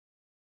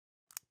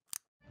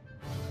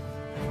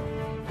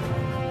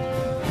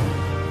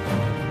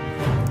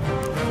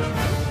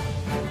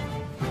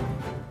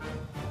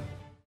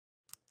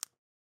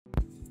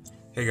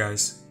Hey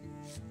guys,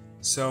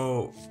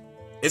 so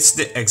it's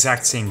the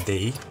exact same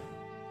day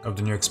of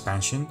the new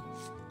expansion,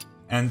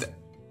 and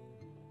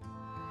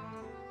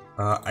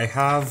I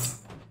have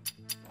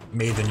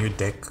made a new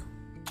deck.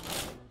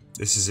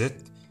 This is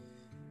it.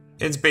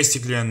 It's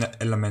basically an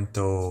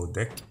elemental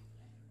deck.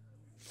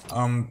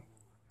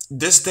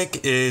 This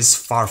deck is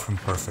far from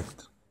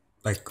perfect,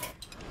 like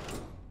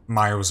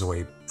miles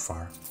away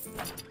far.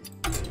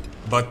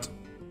 But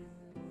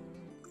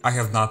I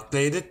have not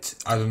played it.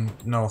 I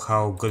don't know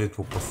how good it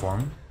will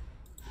perform.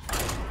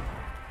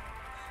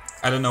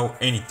 I don't know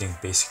anything,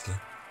 basically.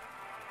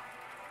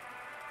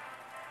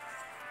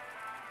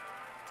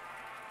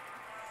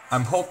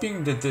 I'm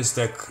hoping that this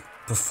deck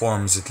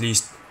performs at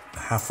least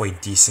halfway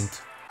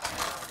decent.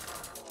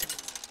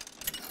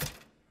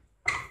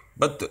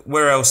 But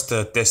where else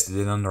to test it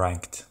in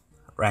unranked?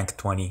 Rank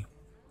 20.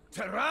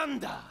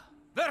 Tyrande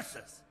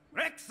versus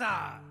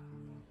Rexxar.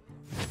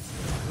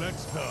 Let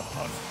the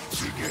hunt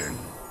begin.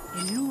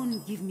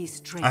 Alone give me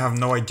strength. I have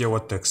no idea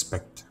what to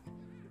expect,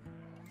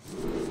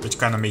 which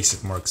kind of makes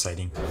it more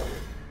exciting.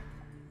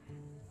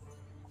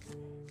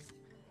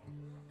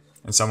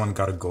 And someone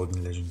got a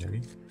golden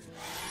legendary.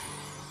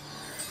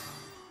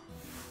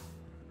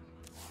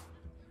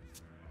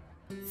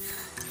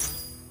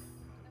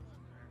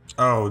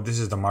 Oh, this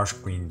is the Marsh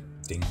Queen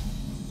thing.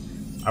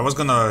 I was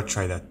gonna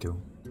try that too.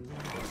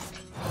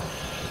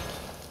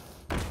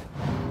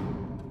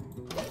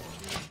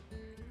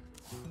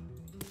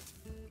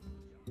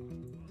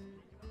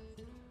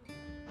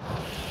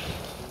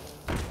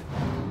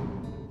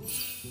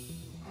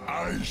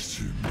 Nice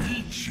to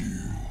meet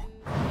you.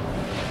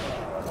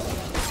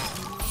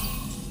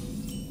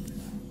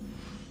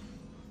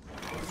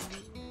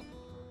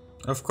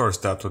 Of course,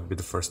 that would be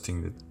the first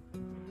thing that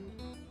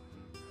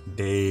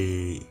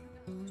they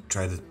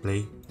try to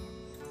play.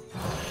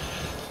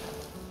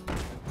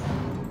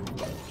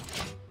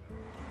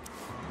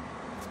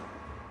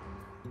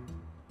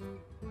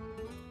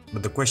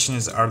 But the question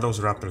is, are those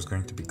Raptors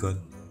going to be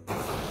good?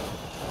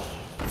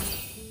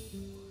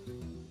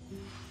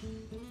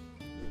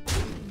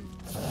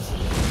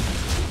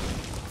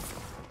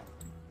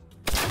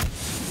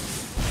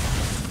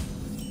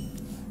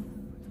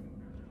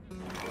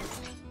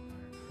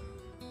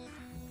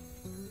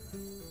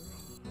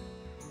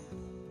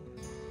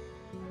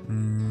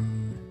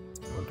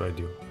 What do I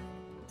do?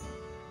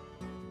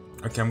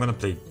 Okay, I'm gonna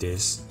play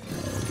this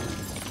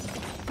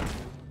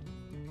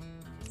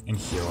and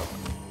heal up.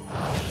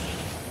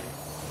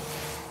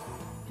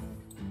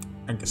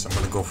 I guess I'm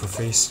gonna go for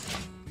face.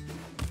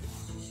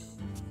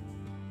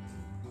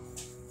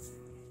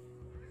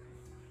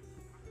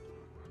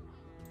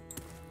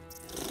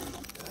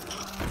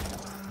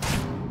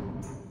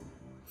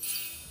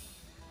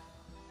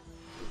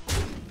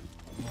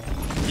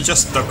 He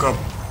just stuck up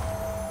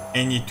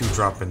any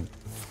 2-drop and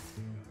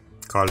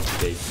call it a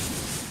day.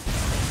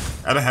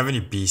 I don't have any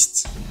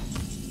beasts.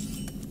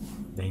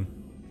 Dang.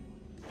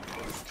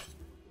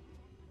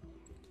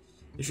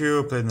 If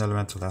you played an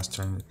elemental last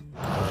turn,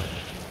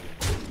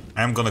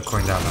 I am gonna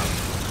coin that out.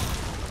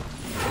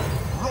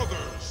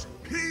 Brothers,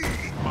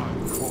 heed my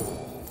call.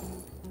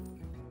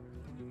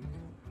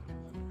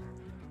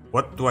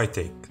 What do I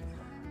take?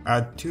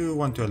 Add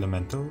 2/1/2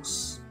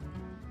 elementals.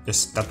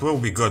 Yes, that will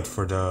be good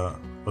for the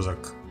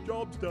Ozark.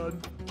 Job's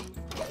done.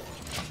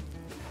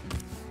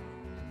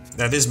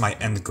 That is my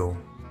end goal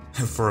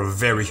for a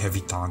very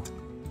heavy taunt.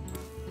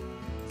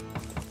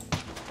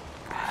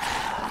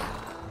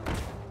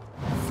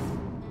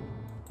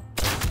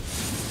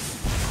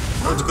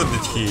 Oh, it's good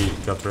that he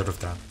got rid of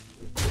that.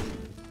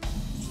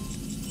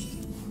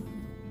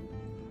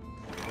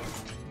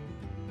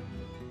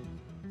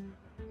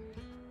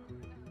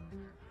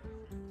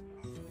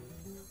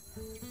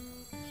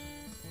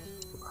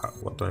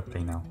 What do I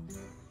play now?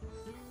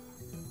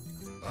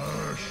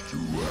 Ash to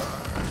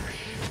ash.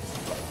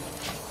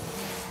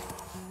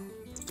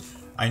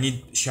 I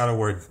need Shadow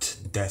Word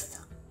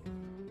Death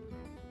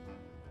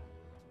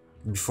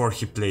before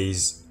he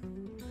plays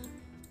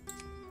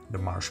the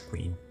Marsh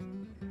Queen.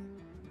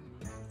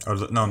 Or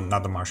no,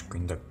 not the Marsh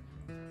Queen, the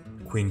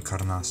Queen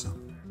Carnasa.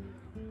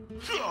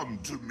 Come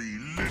to me,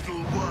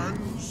 little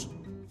ones.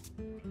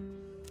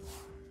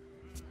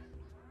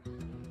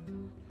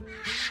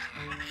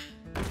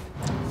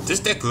 This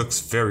deck looks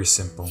very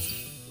simple.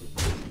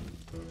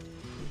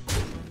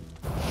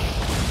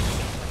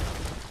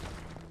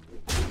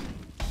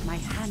 My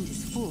hand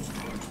is full.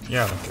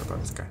 Yeah, I don't care about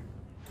this guy.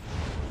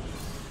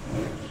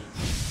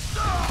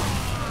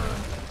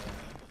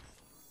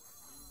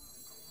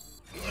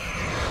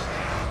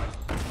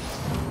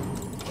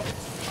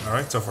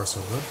 Alright, so far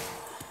so good.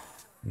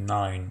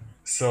 9.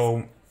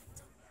 So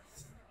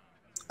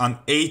on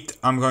 8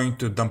 I'm going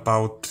to dump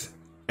out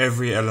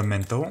every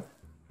elemental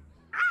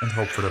and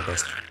hope for the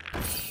best.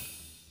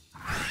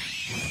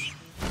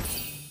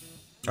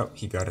 Oh,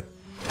 he got it.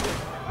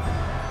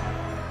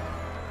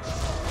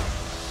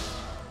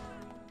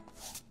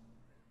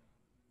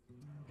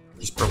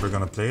 He's probably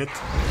gonna play it.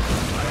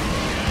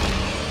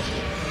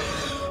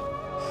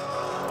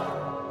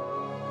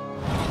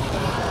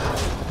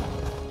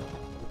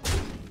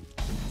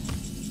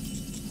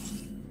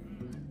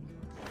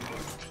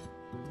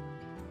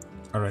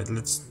 Alright,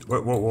 let's...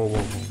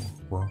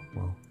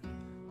 Whoa.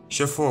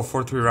 Shuffle a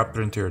 4-3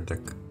 Raptor into your deck.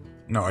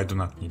 No, I do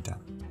not need that.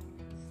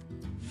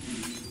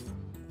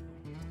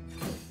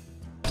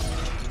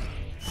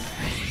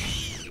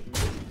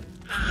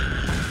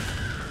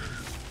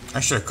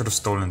 Actually, I could have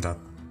stolen that.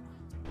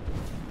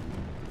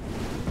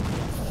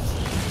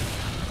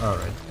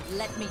 Alright.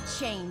 Let me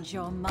change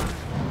your mind.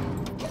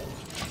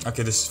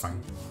 Okay, this is fine.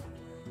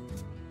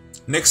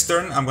 Next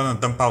turn, I'm gonna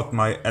dump out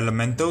my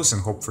Elementos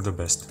and hope for the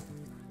best.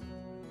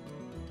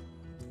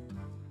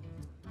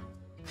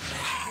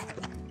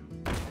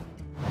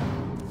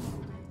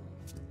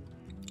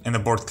 And a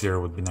board clear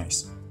would be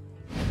nice.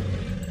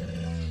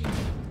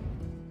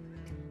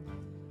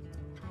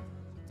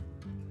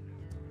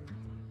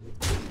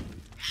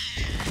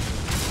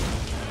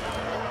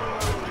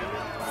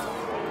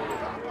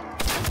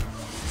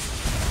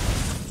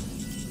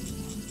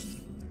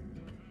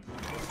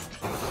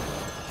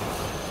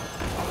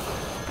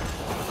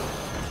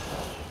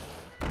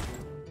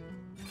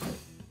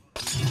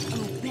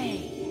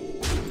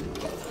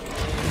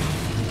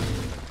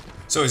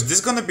 So is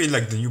this gonna be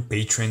like the new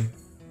patron?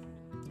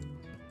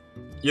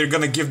 You're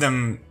gonna give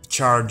them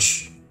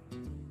charge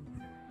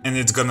and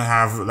it's gonna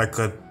have like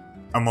a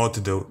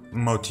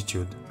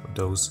multitude of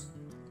those.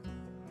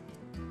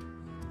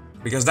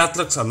 Because that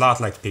looks a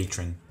lot like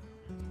patron.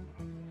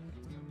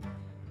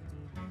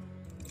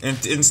 And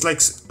it's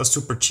like a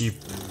super cheap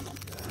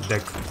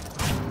deck.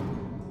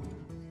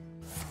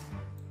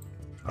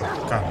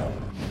 Oh, kind of.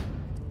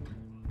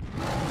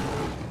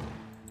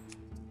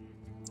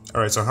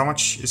 Alright, so how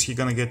much is he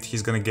gonna get?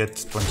 He's gonna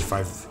get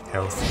 25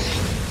 health.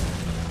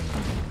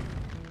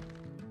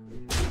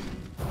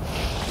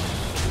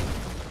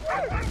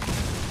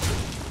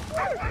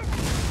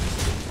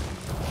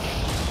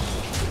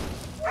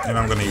 And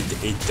I'm gonna eat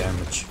 8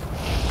 damage.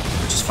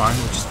 Which is fine,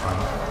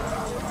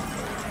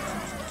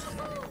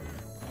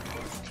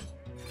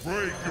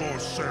 Break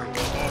yourself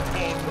upon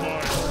my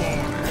body.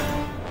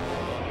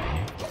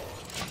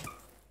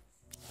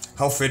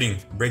 How fitting.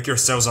 Break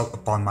yourselves up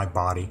upon my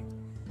body.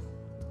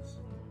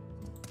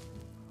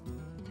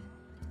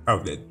 Oh,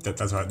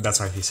 that's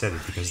why he said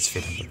it, because it's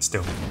fitting, but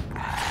still.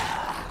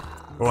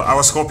 Well, I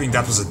was hoping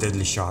that was a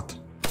deadly shot.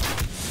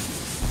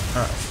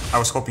 I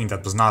was hoping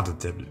that was not a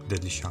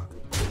deadly shot.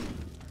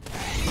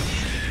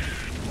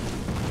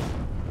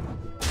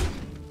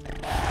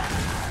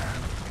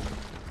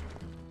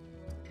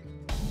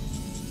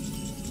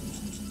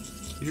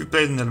 If you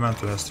played an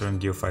elemental last turn,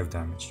 deal 5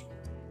 damage.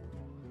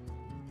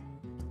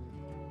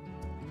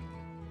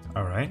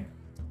 Alright.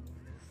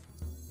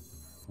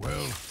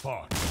 Well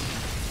fought.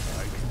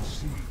 I can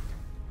see.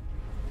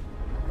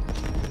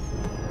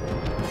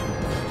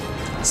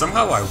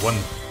 Somehow I won.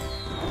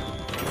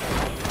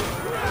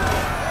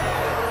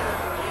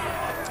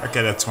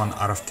 Okay, that's 1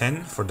 out of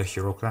 10 for the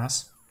hero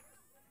class.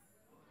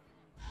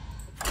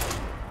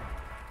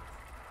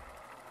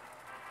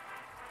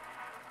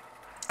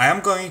 I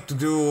am going to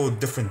do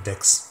different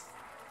decks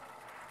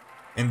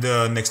in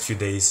the next few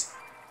days.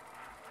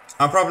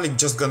 I'm probably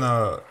just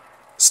gonna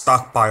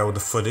stockpile the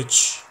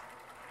footage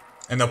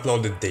and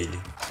upload it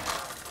daily.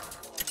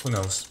 Who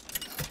knows?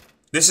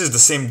 This is the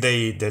same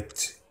day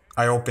that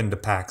I opened the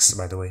packs,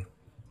 by the way.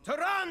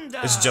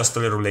 Tyrande It's just a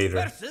little later.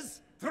 versus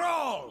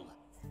Thrall.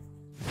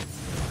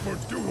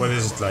 What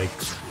is it, like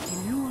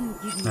Noon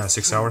give me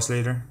 6 hours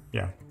later?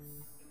 Yeah.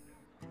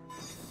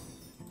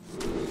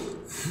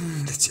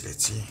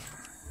 Let's see.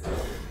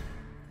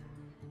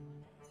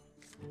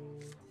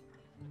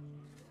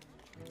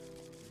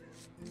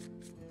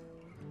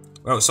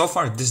 Well, so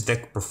far this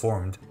deck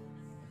performed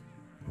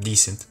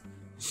decent.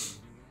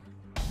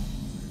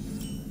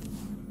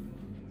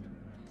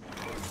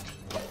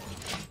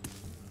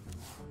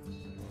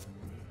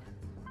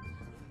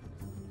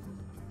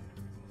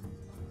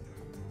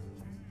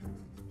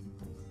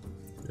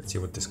 Let's see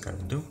what this guy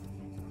will do.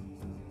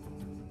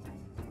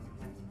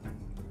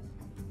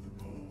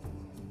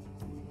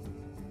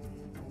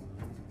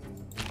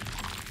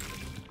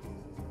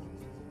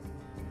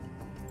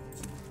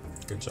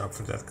 Good job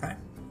for that guy.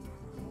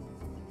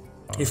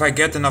 If I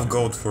get enough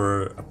gold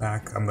for a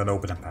pack, I'm gonna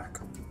open a pack.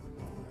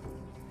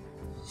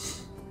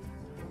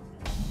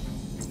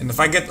 And if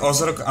I get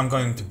Ozark, I'm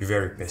going to be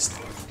very pissed.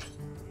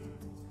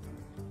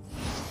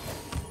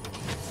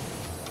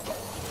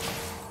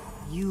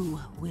 You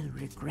will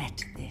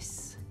regret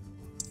this.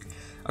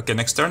 Okay,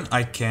 next turn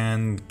I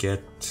can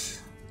get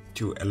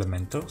 2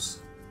 Elementos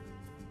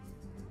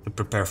to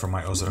prepare for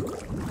my Ozark.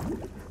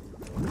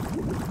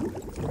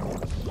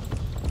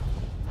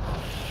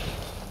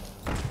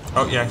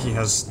 Oh yeah, he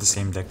has the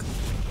same deck.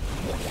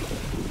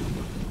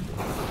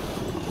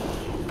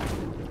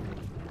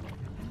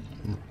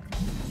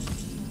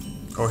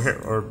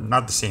 Or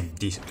not the same,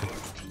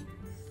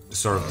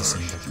 sort of the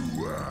same deck.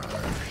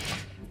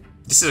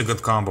 This is a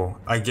good combo.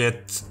 I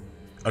get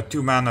a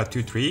 2 mana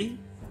 2/3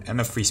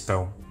 and a free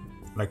spell,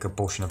 like a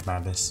Potion of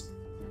Madness.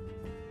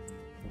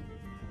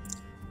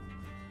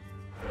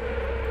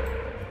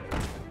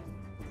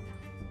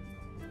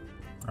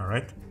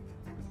 Alright,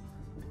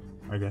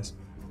 I guess.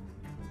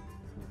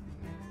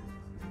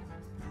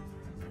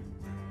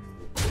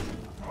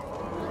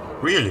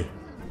 Really?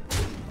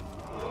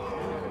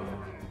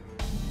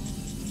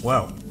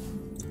 Well,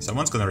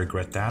 someone's gonna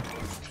regret that.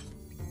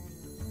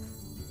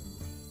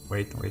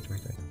 Wait.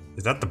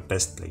 Is that the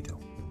best play though?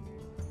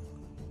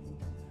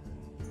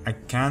 I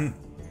can...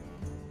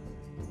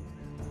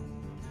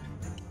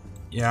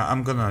 Yeah,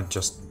 I'm gonna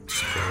just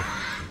scale.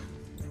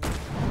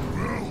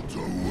 Melt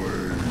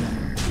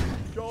away.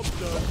 Job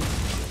done.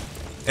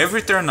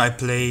 Every turn I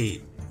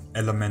play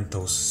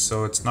elementals,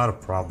 so it's not a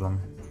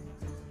problem.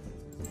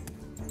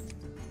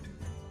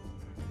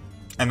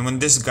 And when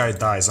this guy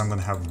dies, I'm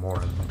gonna have more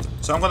elemental.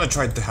 So I'm gonna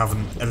try to have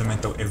an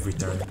elemental every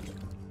turn.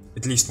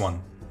 At least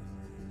one.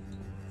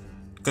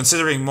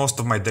 Considering most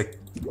of my deck...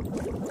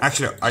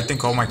 Actually, I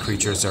think all my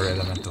creatures are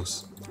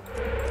elementals.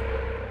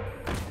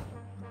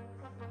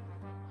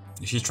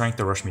 Is he trying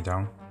to rush me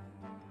down?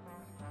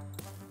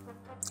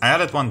 I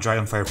added one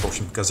Dragonfire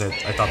potion because I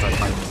thought I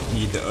might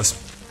need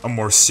a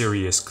more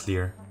serious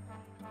clear.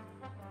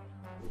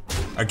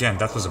 Again,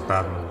 that was a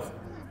bad move.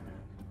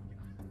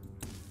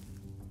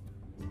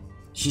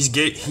 He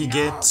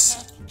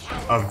gets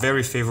a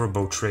very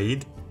favorable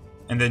trade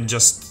and then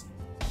just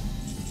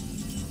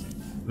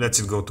lets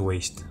it go to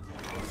waste.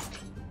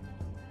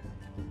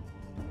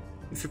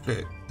 If you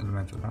play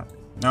elemental,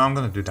 no, I'm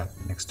gonna do that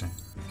next turn.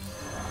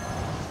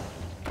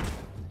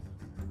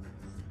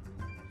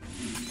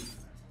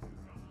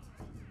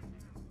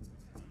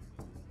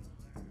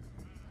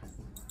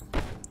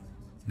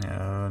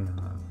 No.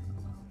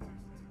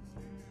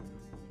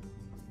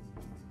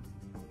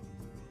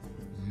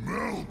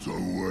 Melt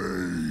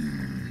away.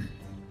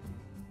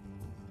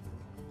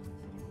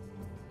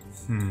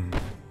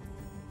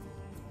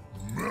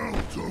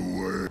 Melt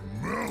away.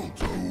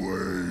 Melt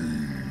away.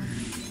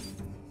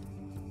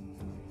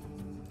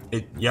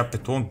 Yep,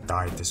 it won't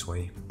die this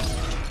way.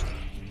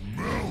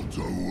 Melt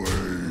away.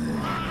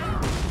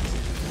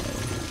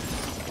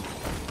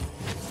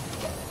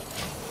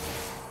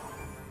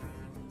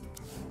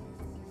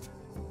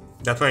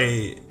 That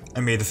way I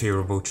made a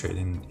favorable trade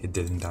and it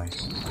didn't die.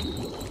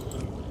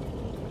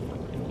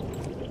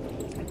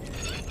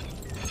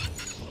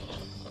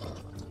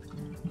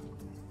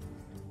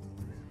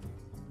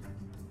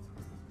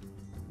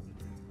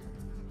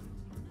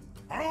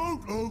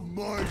 Out of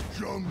my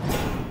jungle.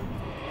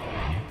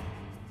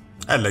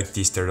 I like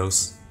these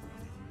turtles.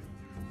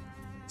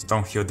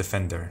 Stonehill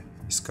Defender.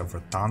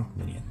 Discover Taunt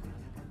Minion.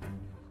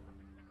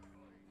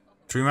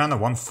 3 mana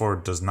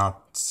 1/4 does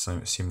not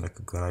seem like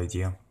a good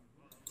idea.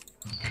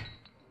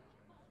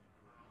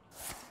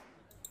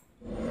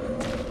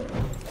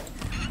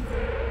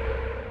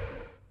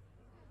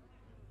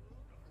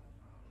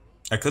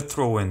 I could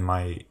throw in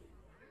my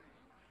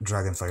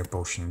Dragonfire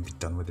potion and be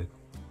done with it.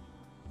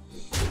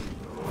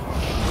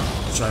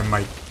 Which I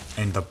might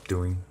end up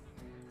doing.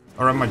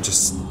 Or I might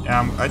just...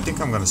 I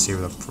think I'm gonna save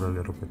it up for a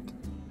little bit.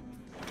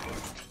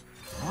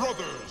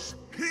 Brothers,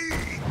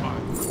 heed my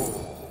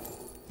call.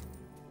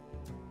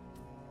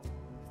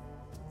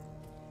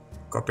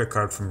 Copy a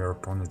card from your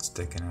opponent's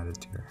deck and add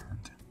it to your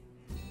hand.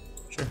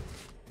 Sure.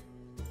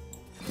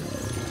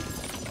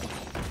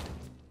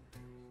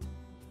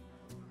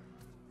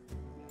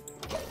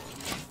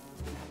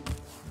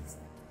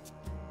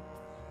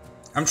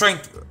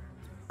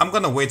 I'm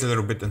gonna wait a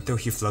little bit until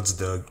he floods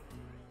the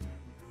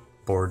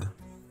board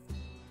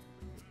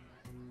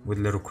with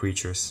little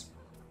creatures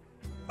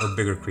or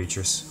bigger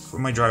creatures for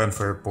my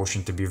Dragonfire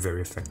potion to be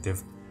very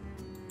effective.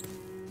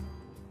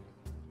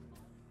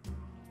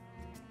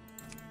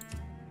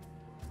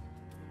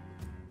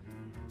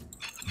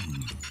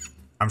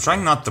 I'm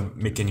trying not to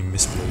make any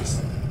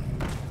misplays.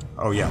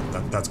 Oh yeah,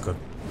 that's good.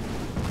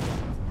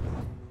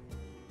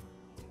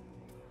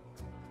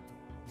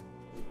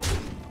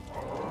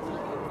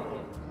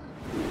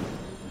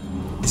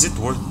 Is it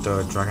worth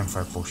the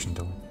Dragonfire potion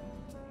though?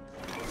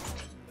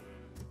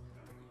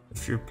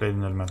 If you played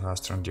an elemental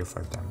last turn, deal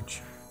 5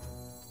 damage.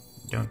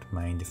 Don't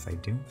mind if I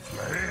do.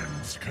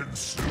 Flames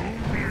consume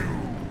you.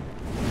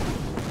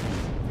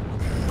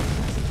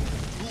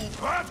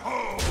 To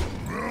battle!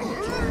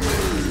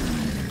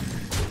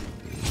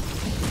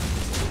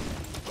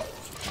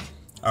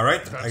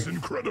 Alright, That's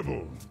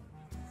incredible.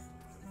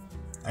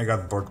 I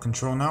got board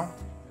control now.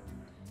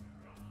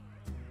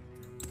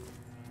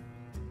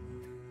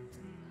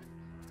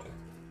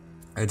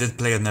 I did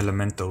play an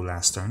elemental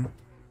last turn.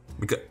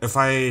 Because if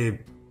I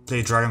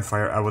play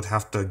Dragonfire, I would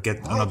have to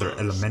get another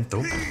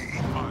elemental.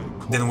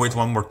 Then wait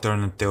one more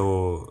turn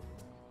until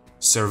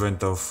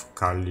Servant of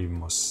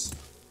Kalimos.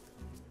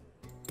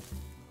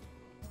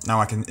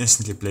 Now I can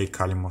instantly play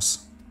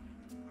Kalimos.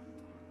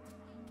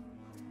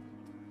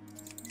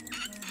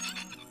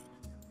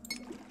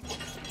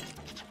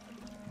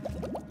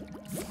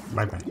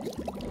 Bye bye.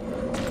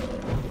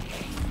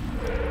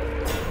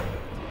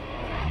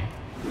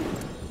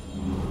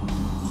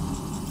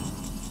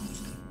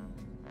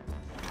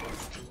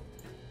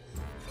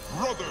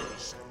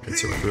 Brothers,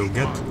 Let's see what we'll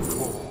get.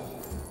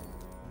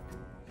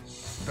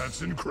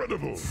 that's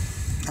incredible.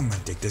 I'm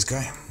gonna take this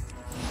guy.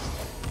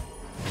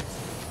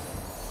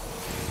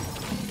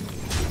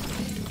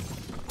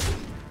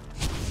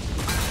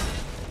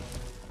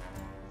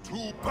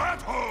 To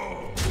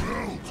battle!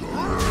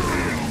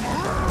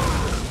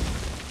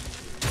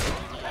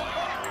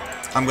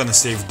 I'm gonna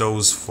save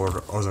those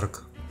for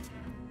Ozark.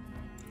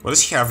 What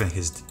does he have in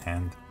his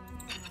hand?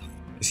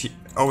 Is he...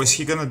 Oh, is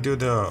he gonna do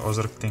the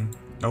Ozark thing?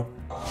 Nope.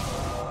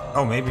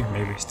 Oh, maybe,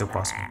 still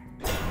possible.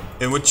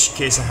 In which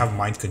case I have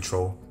mind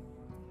control.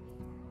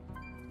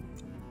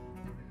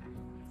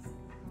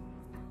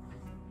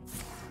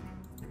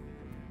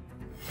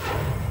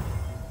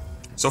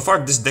 So far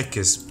this deck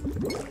is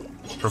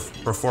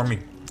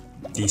performing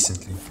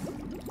decently.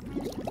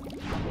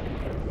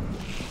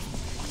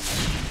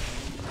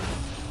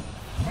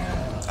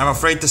 I'm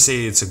afraid to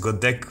say it's a good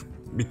deck,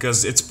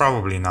 because it's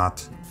probably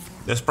not.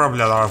 There's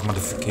probably a lot of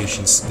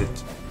modifications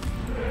that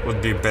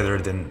would be better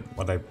than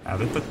what I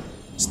added, but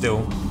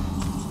still.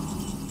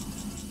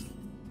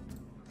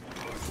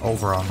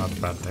 Overall, not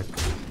a bad deck.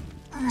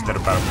 Is that a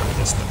bad one?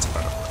 Yes, that's a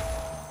bad one.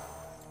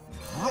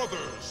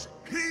 Brothers,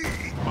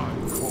 heed my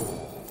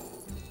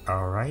call.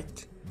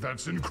 Alright.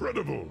 That's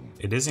incredible.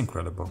 It is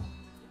incredible.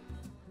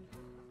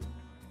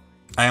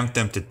 I am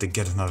tempted to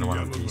get another one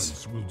of these.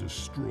 The elements will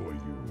destroy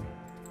you.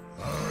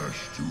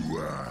 Ash to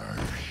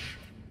ash.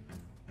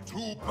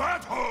 To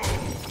battle!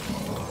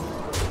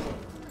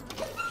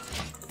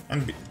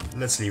 And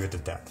let's leave it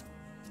at that.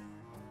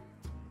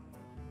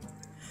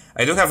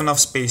 I do have enough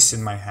space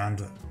in my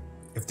hand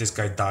if this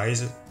guy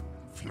dies.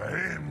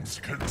 Flames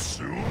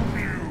consume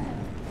you.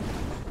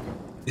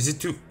 Is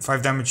it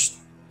 5 damage?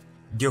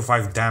 Deal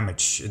 5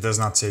 damage. It does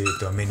not say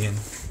to a minion.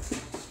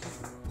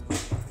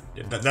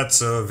 Yeah,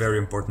 that's a very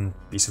important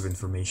piece of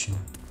information.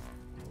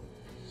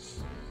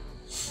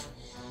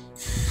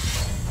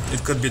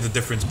 It could be the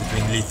difference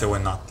between lethal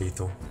and not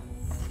lethal.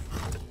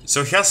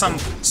 So he has some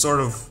sort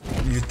of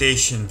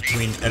mutation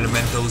between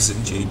elementals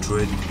and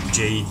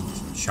Jade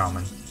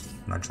Shaman,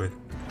 not Druid.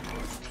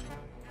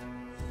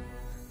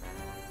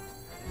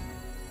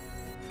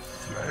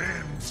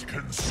 Flames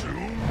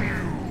consume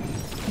you.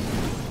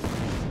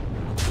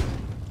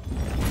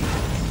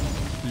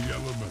 The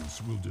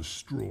elements will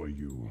destroy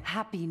you.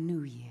 Happy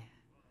New Year.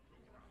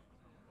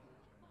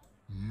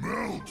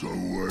 Melt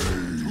away.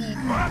 To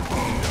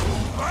battle!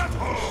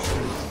 Battle!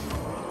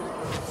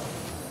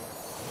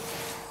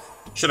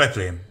 Should I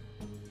play him?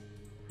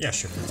 Yeah,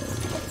 sure.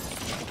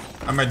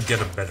 I might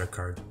get a better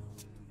card.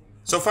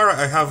 So far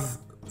I have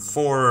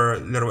 4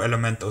 little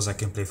elementals I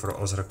can play for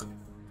Ozark.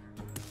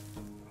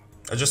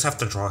 I just have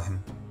to draw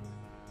him.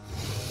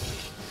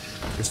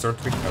 Restore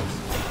 3 health.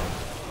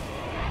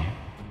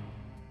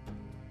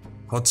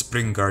 Hot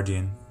Spring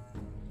Guardian.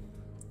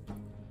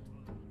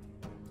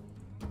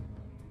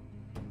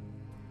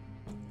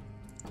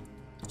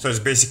 So it's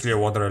basically a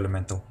water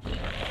elemental.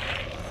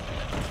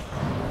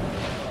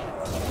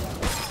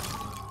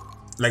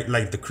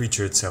 Like the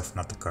creature itself,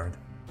 not the card.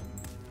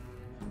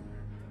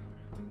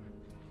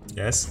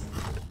 Yes?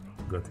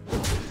 Good.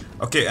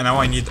 Okay, and now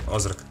I need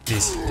Ozark.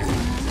 Please, give me.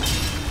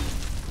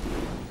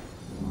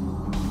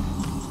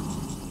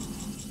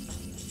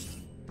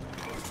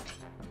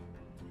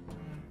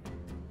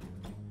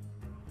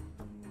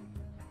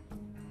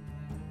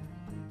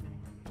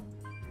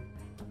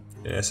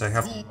 Yes, I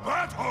have...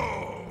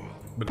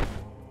 But...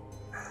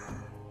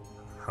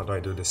 How do I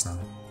do this now?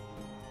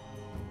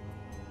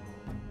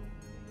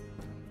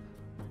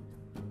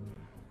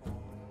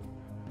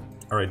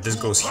 Alright, this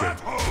goes here.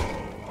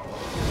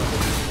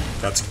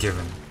 That's a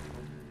given.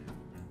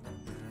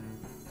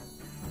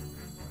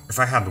 If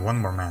I had 1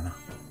 more mana,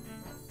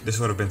 this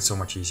would have been so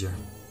much easier.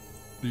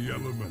 The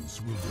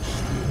elements will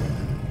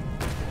destroy.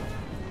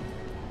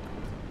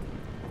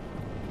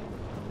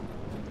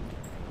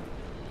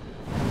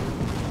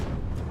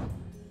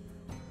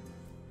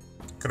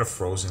 Could have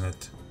frozen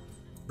it,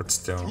 but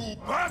still. To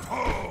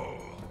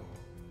battle!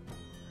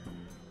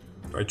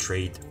 Do I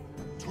trade?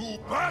 To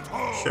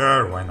battle!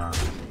 Sure, why not?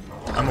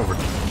 I'm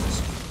overthinking this.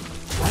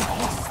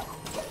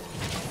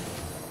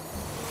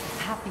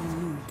 Happy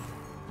New Year.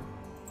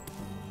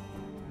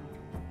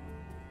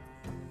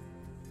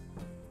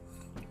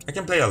 I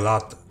can play a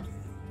lot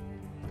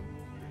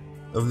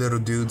of little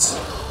dudes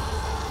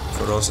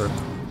for Ozark.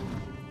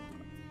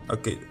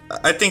 Okay,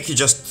 I think he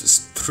just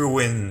threw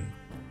in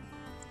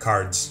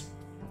cards.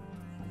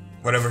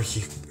 Whatever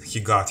he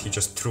got, he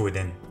just threw it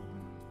in.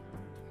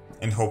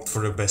 And hoped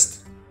for the best.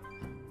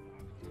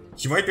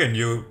 He might be a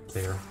new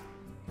player.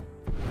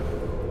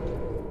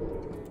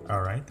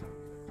 Alright.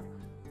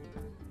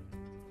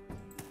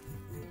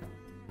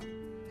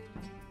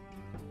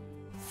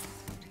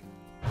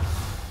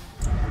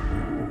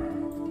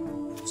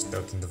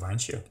 Stealth and Divine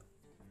Shield.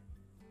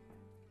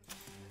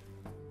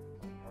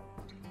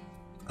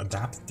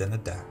 Adapt, then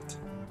adapt.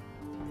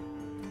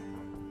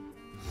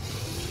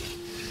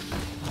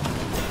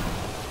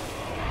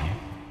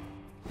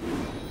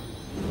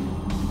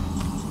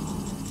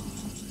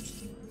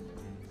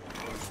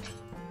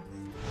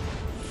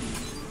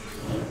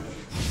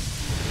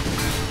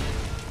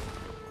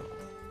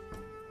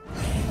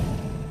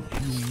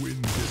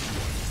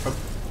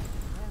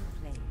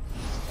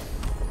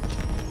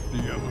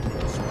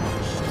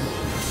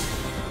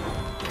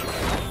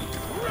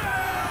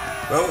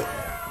 Well,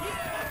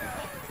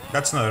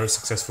 That's another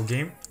successful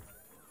game.